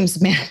dreams,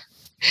 man,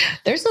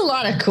 there's a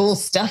lot of cool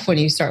stuff when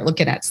you start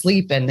looking at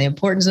sleep and the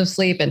importance of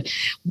sleep and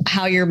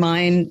how your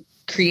mind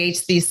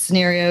creates these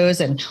scenarios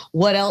and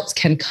what else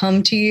can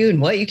come to you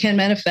and what you can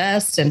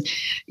manifest. And,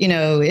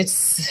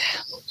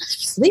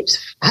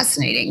 sleep's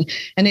fascinating.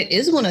 And it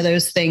is one of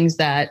those things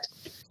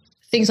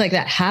like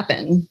that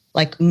happen.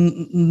 Like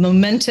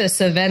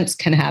momentous events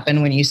can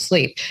happen when you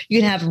sleep. You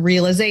can have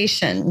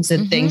realizations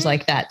and things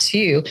like that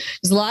too.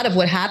 Because a lot of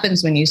what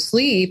happens when you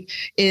sleep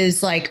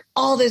is like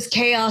all this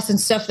chaos and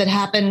stuff that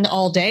happened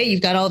all day.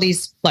 You've got all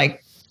these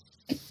like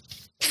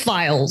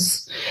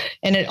files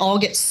and it all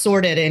gets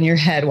sorted in your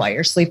head while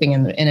you're sleeping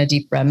in a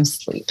deep REM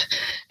sleep.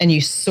 And you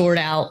sort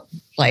out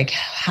like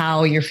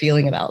how you're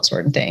feeling about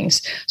certain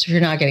things. So if you're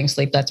not getting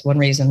sleep, that's one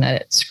reason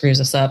that it screws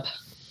us up.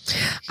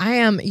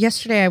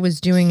 Yesterday I was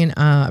doing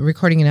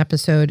recording an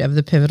episode of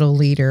The Pivotal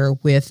Leader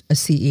with a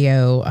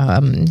CEO.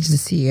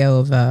 He's the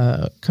CEO of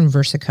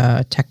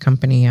Conversica, a tech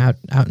company out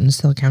in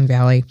Silicon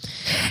Valley.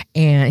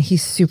 And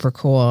he's super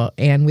cool.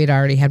 And we'd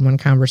already had one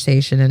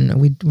conversation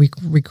and we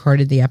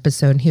recorded the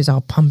episode and he was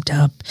all pumped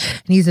up.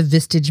 And he's a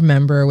Vistage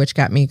member, which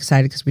got me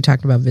excited because we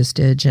talked about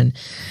Vistage. And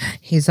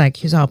he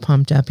was all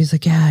pumped up. He's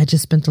like, yeah, I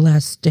just spent the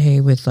last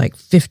day with like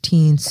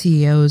 15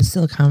 CEOs,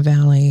 Silicon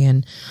Valley.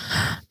 And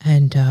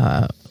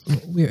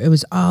it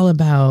was all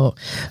about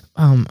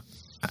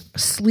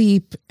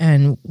sleep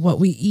and what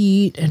we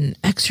eat and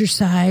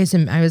exercise.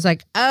 And I was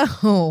like,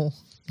 oh,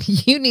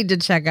 you need to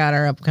check out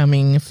our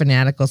upcoming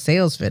Fanatical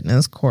Sales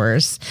Fitness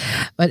course.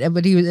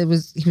 But he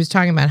was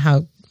talking about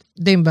how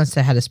they must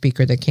have had a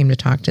speaker that came to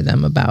talk to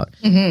them about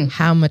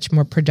how much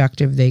more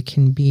productive they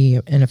can be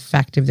and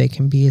effective they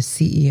can be as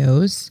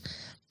CEOs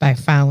by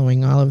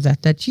following all of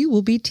that you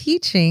will be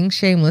teaching,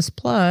 shameless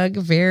plug,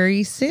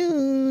 very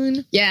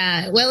soon.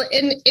 Yeah. Well,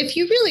 and if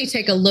you really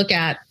take a look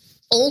at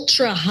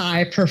ultra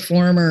high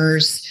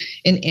performers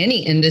in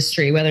any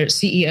industry, whether it's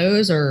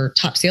CEOs or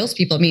top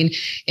salespeople. I mean,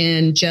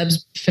 in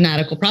Jeb's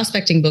Fanatical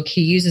Prospecting book,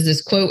 he uses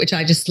this quote, which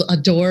I just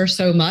adore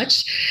so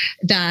much,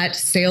 that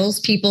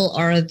salespeople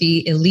are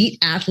the elite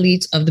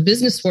athletes of the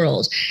business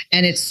world.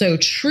 And it's so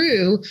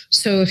true.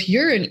 So if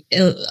you're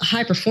a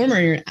high performer,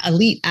 you're an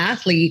elite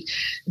athlete,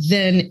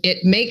 then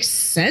it makes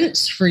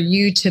sense for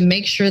you to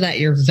make sure that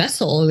your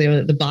vessel,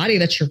 the body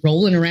that you're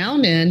rolling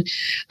around in,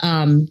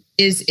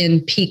 is in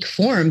peak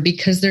form,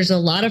 because there's a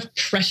lot of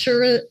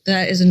pressure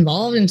that is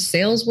involved in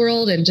sales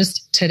world and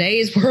just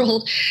today's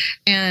world.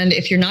 And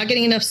if you're not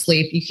getting enough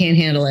sleep, you can't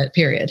handle it,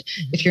 period.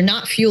 If you're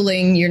not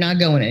fueling, you're not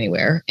going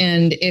anywhere.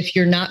 And if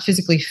you're not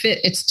physically fit,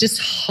 it's just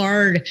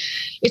hard.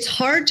 It's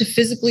hard to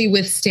physically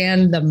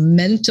withstand the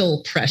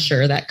mental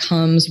pressure that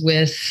comes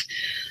with,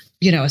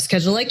 a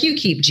schedule like you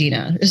keep,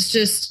 Gina. It's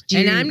just,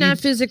 and I'm not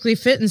physically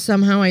fit, and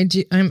somehow I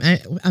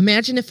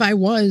imagine if I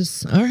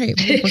was. All right.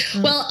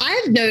 Well,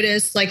 I've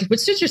noticed, like,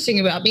 what's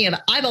interesting about me,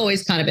 I've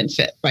always kind of been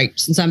fit, right?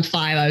 Since I'm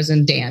 5, I was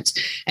in dance.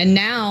 And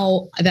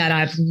now that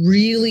I've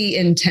really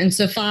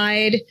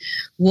intensified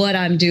what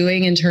I'm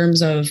doing in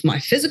terms of my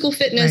physical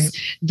fitness, right,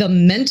 the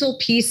mental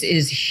piece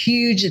is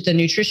huge. The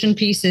nutrition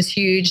piece is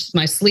huge.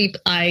 My sleep,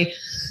 I'm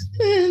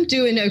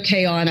doing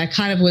okay on. I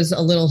kind of was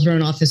a little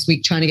thrown off this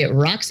week trying to get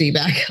Roxy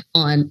back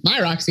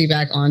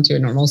onto a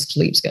normal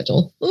sleep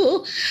schedule.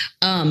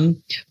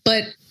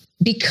 But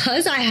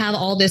because I have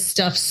all this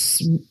stuff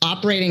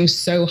operating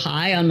so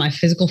high on my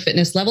physical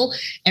fitness level,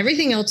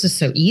 everything else is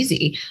so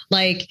easy.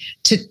 Like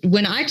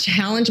when I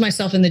challenge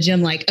myself in the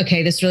gym, like,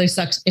 okay, this really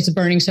sucks. It's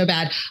burning so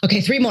bad.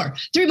 Okay, 3 more.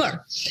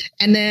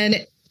 And then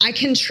I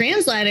can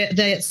translate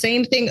that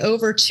same thing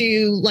over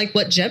to like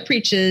what Jeb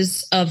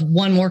preaches of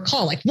one more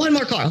call, like one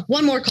more call,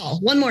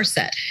 one more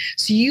set.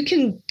 So you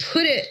can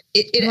put it.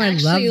 I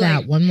love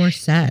that, one more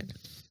set.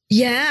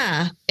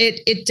 Yeah,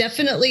 it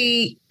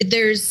definitely,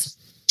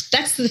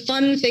 that's the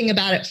fun thing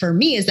about it for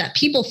me, is that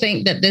people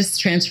think that this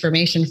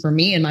transformation for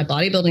me and my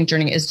bodybuilding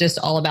journey is just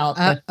all about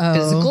the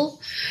physical.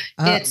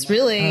 It's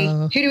really,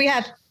 who do we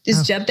have?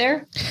 Is Jeb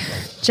there?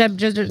 Jeb,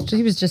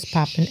 he was just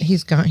popping.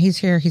 He's gone. He's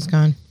here. He's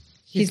gone.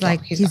 He's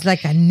like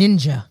a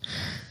ninja.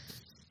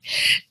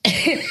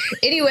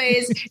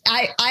 Anyways,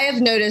 I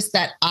have noticed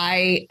that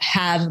I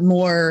have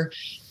more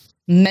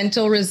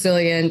mental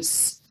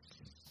resilience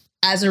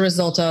as a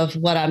result of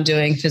what I'm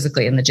doing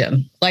physically in the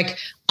gym. Like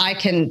I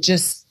can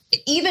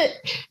even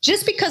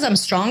because I'm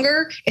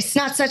stronger, it's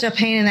not such a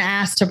pain in the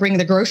ass to bring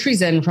the groceries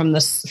in from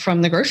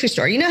the grocery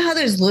store. You know how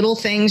there's little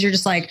things you're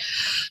just like,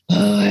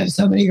 oh, I have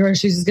so many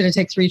groceries, it's going to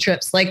take 3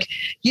 trips. Like,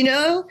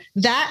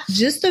 that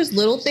just those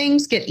little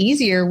things get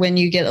easier when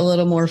you get a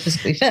little more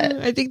physically fit.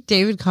 I think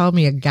David called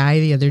me a guy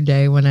the other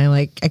day when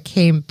I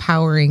came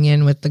powering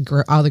in with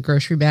all the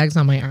grocery bags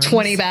on my arms.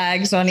 20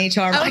 bags on each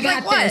arm. I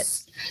got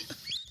this.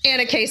 And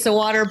a case of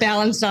water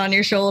balanced on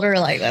your shoulder.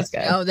 Like, that's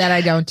good. Oh, that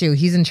I don't do.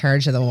 He's in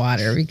charge of the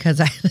water because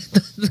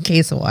the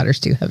case of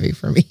water's too heavy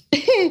for me.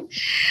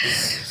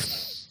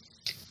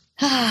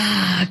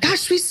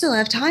 Gosh, we still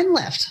have time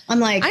left.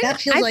 I'm like,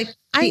 that feels like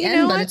the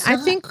end, but it's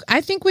not.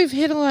 I think we've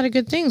hit a lot of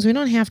good things. We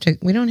don't have to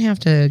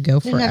go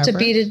forever. We don't have to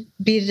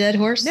beat a dead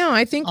horse. No,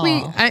 I think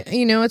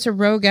it's a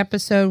rogue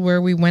episode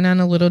where we went on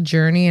a little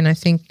journey. And I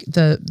think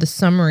the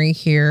summary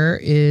here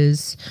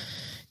is,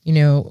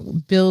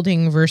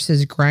 building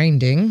versus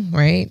grinding,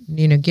 right?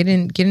 Get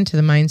into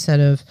the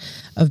mindset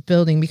of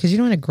building, because you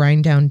don't want to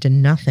grind down to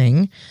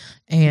nothing,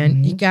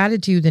 and you got to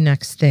do the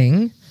next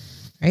thing,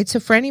 right? So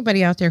for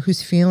anybody out there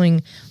who's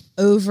feeling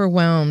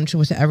overwhelmed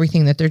with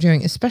everything that they're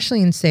doing,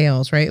 especially in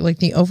sales, right? Like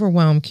the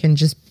overwhelm can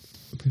just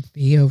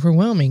be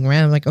overwhelming, right?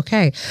 I'm like,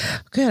 okay,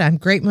 good. I'm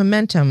great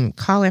momentum,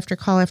 call after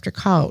call after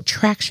call,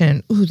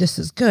 traction. Ooh, this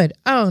is good.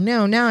 Oh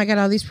no, now I got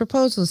all these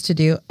proposals to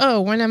do.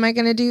 Oh, when am I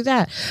going to do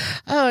that?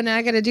 Oh, now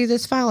I got to do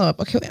this follow-up.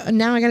 Okay,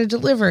 now I got to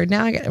deliver.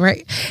 Now I got,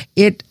 right?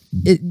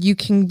 You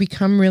can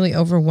become really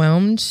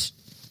overwhelmed.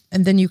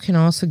 And then you can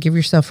also give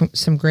yourself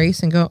some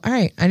grace and go, all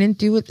right, I didn't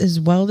do it as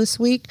well this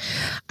week.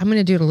 I'm going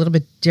to do it a little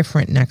bit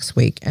different next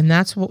week. And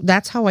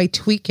that's how I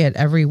tweak it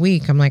every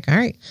week. I'm like, all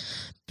right,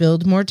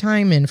 build more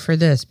time in for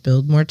this,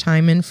 build more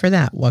time in for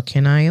that. What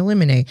can I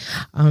eliminate?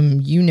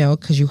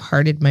 Because you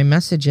hearted my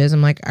messages.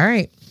 I'm like, all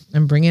right,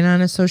 I'm bringing on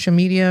a social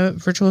media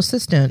virtual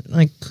assistant.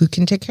 Like, who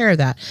can take care of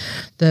that?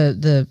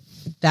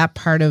 That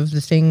part of the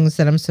things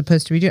that I'm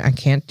supposed to be doing, I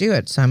can't do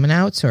it. So I'm going to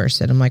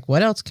outsource it. I'm like,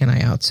 what else can I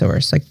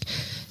outsource? Like,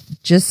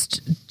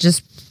 just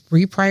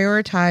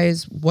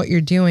reprioritize what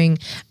you're doing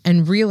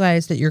and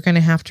realize that you're going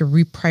to have to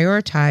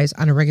reprioritize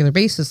on a regular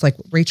basis. Like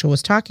Rachel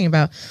was talking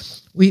about,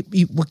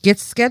 what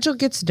gets scheduled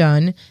gets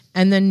done,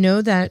 and then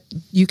know that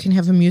you can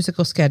have a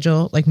musical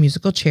schedule, like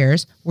musical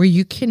chairs, where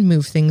you can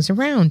move things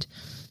around.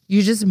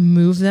 You just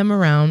move them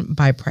around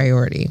by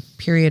priority,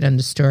 period, end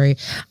of story.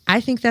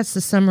 I think that's the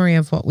summary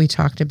of what we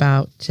talked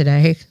about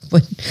today.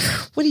 What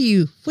do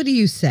you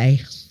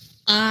say?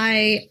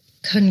 I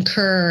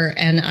concur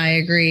and I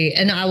agree.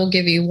 And I will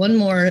give you one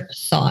more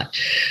thought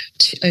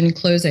in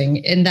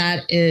closing. And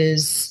that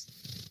is,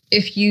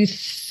 if you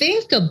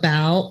think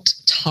about,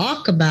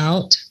 talk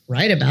about,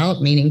 write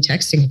about, meaning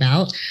texting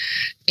about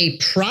a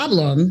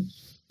problem,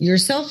 your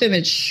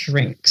self-image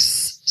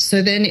shrinks.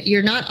 So then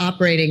you're not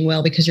operating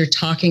well because you're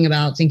talking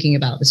about, thinking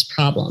about this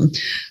problem.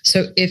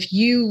 So if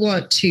you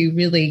want to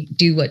really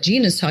do what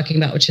Jean is talking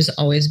about, which is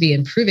always be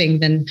improving,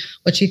 then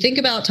what you think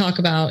about, talk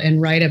about,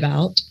 and write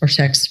about or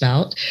text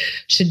about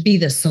should be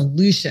the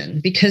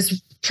solution,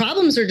 because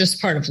problems are just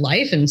part of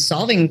life, and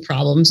solving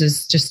problems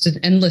is just an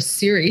endless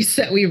series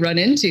that we run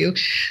into.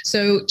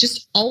 So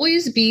just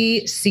always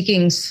be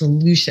seeking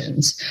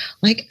solutions.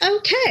 Like,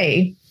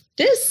 okay,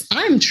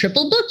 I'm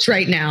triple booked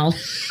right now.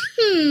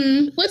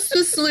 What's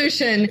the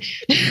solution?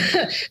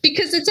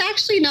 Because it's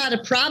actually not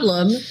a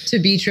problem to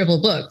be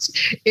triple booked.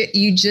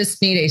 You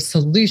just need a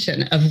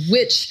solution of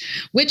which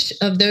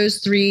of those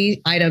 3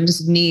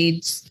 items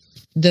needs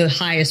the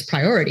highest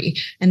priority,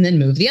 and then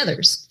move the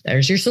others.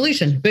 There's your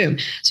solution. Boom.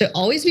 So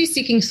always be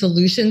seeking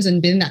solutions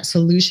and be in that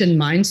solution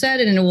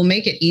mindset, and it will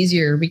make it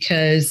easier,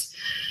 because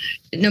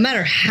no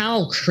matter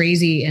how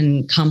crazy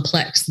and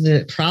complex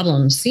the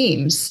problem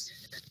seems,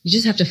 you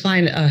just have to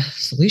find a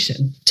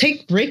solution.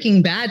 Take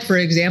Breaking Bad, for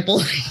example.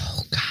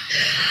 Oh, God.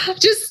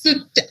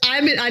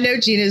 I know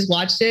Gina's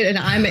watched it, and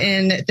I'm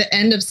in the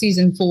end of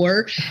season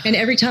 4. And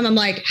every time I'm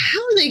like, how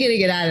are they going to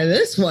get out of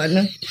this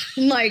one?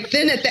 And like,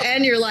 then at the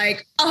end, you're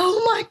like,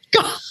 oh my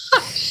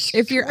gosh.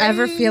 If you're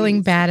ever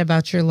feeling bad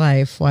about your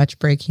life, watch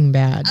Breaking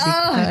Bad,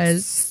 because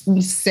it's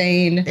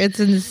insane. It's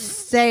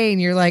insane.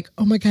 You're like,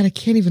 oh my God, I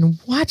can't even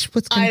watch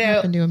what's going to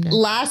happen to him now.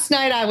 Last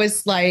night I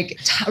was like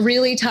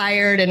really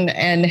tired, and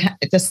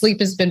the sleep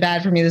has been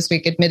bad for me this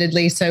week,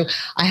 admittedly. So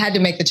I had to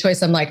make the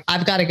choice. I'm like,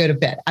 I've got to go to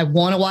bed. I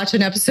want to watch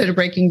an episode of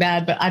Breaking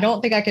Bad, but I don't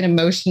think I can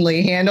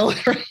emotionally handle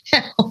it right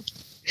now.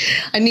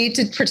 I need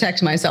to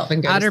protect myself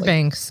and go Outer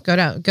Banks. Go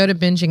to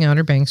binging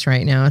Outer Banks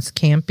right now. It's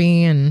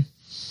campy, and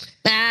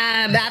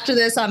after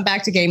this, I'm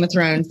back to Game of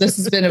Thrones. This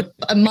has been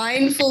a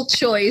mindful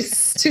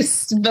choice to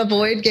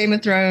avoid Game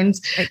of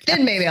Thrones.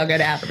 Then maybe I'll go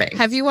to Outer Banks.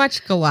 Have you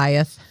watched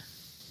Goliath?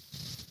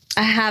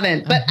 I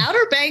haven't, but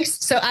Outer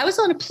Banks. So I was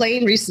on a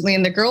plane recently,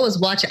 and the girl was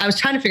watching. I was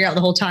trying to figure out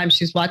the whole time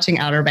she was watching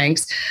Outer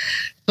Banks,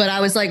 but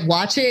I was like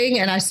watching,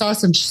 and I saw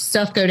some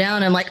stuff go down.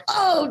 And I'm like,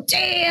 oh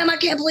damn, I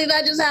can't believe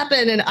that just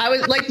happened. And I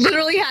was like,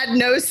 literally had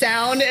no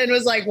sound and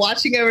was like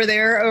watching over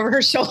there over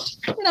her shoulder.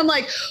 And I'm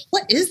like,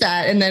 what is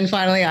that? And then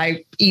finally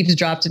I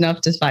eavesdropped enough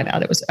to find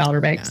out it was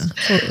Outer Banks. Yeah.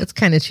 So it's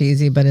kind of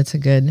cheesy, but it's a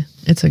good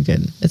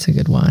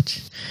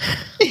watch.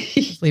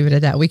 Just leave it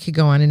at that. We could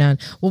go on and on.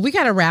 Well, we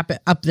got to wrap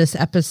up this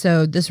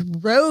episode, this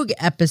rogue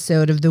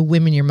episode of The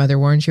Women Your Mother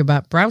Warns You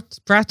About,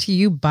 brought to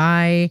you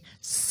by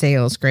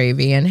Sales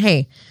Gravy. And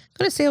hey,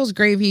 go to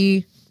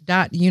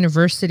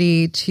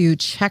salesgravy.university to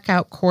check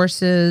out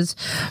courses,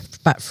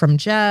 but from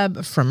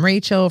Jeb, from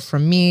Rachel,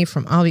 from me,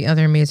 from all the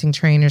other amazing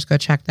trainers. Go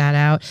check that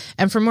out.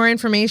 And for more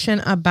information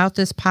about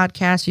this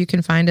podcast, you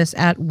can find us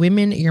at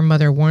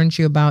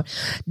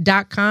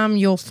womenyourmotherwarnsyouabout.com.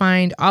 You'll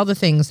find all the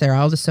things there,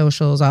 all the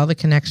socials, all the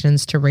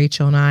connections to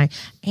Rachel and I,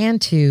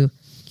 and to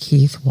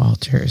Keith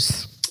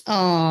Walters.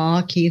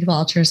 Oh, Keith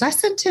Walters. I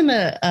sent him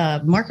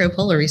a Marco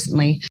Polo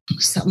recently.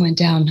 Something went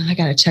down. I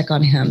got to check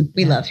on him.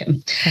 We love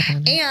him.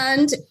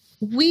 And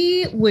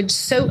we would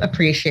so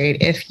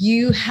appreciate if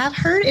you have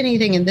heard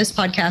anything in this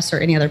podcast or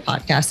any other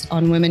podcast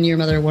on women your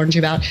mother warned you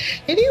about.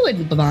 If you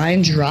wouldn't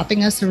mind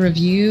dropping us a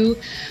review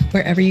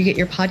wherever you get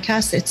your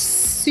podcasts, it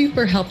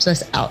super helps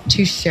us out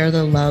to share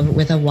the love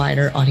with a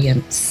wider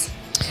audience.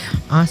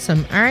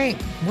 Awesome. All right,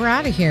 we're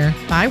out of here.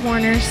 Bye,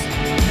 Warners.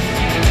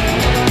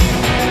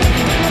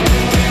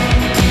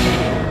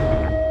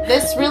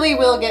 This really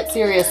will get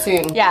serious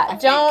soon. Yeah,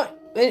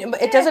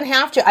 it doesn't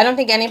have to. I don't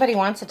think anybody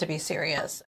wants it to be serious.